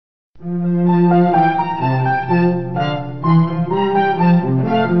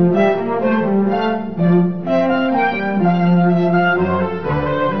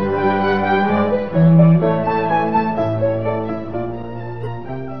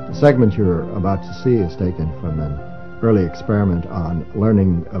The segment you're about to see is taken from an early experiment on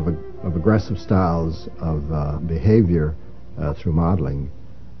learning of aggressive styles of behavior through modeling.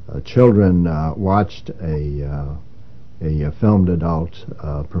 Children watched a filmed adult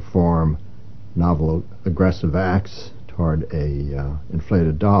perform novel aggressive acts toward a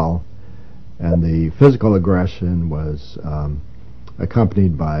inflated doll, and the physical aggression was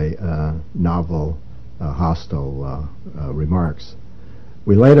accompanied by novel hostile remarks.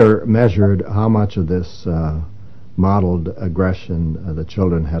 We later measured how much of this modeled aggression the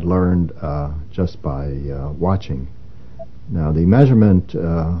children had learned just by watching. Now, the measurement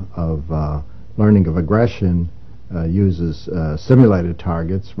of learning of aggression uses simulated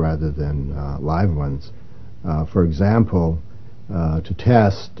targets rather than live ones. For example, to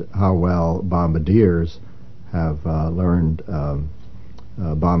test how well bombardiers have learned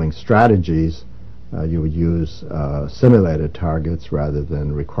bombing strategies, you would use simulated targets rather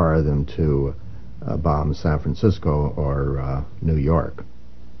than require them to bomb San Francisco or New York.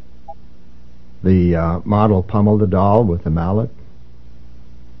 The model pummeled the doll with a mallet,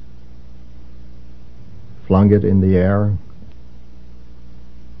 flung it in the air,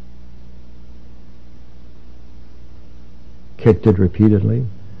 kicked it repeatedly,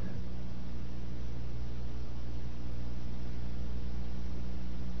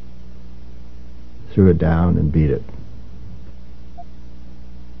 threw it down and beat it.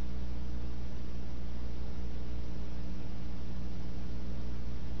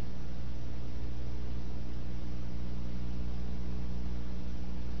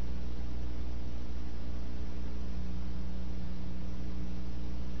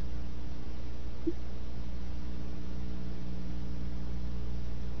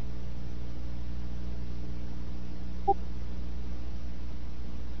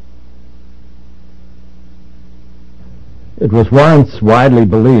 It was once widely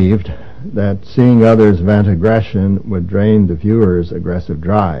believed that seeing others vent aggression would drain the viewer's aggressive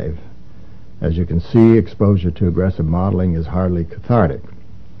drive. As you can see, exposure to aggressive modeling is hardly cathartic.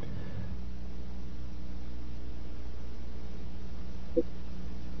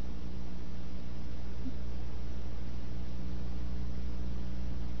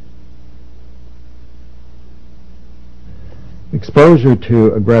 Exposure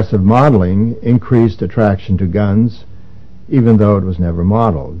to aggressive modeling increased attraction to guns, even though it was never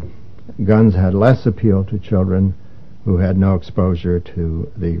modeled. Guns had less appeal to children who had no exposure to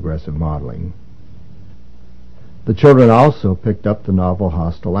the aggressive modeling. The children also picked up the novel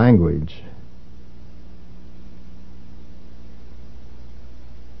hostile language.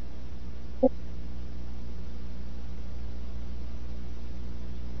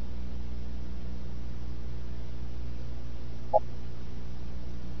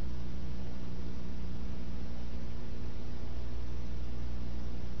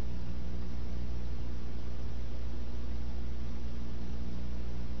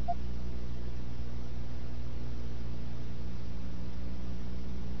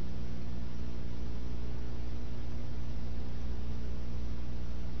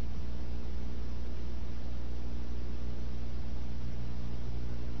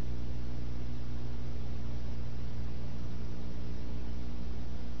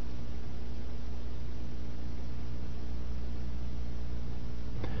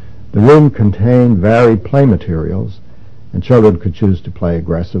 The room contained varied play materials, and children could choose to play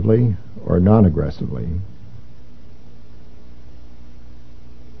aggressively or non-aggressively.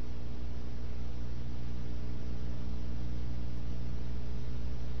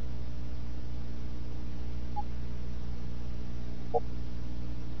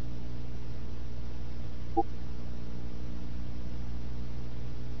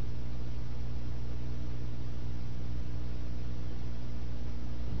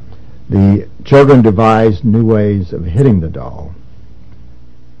 The children devised new ways of hitting the doll.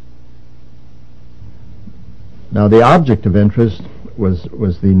 Now, the object of interest was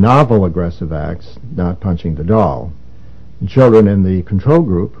the novel aggressive acts, not punching the doll. And children in the control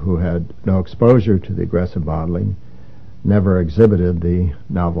group who had no exposure to the aggressive modeling never exhibited the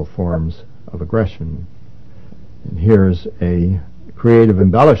novel forms of aggression. And here's a creative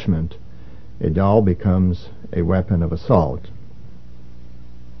embellishment. A doll becomes a weapon of assault.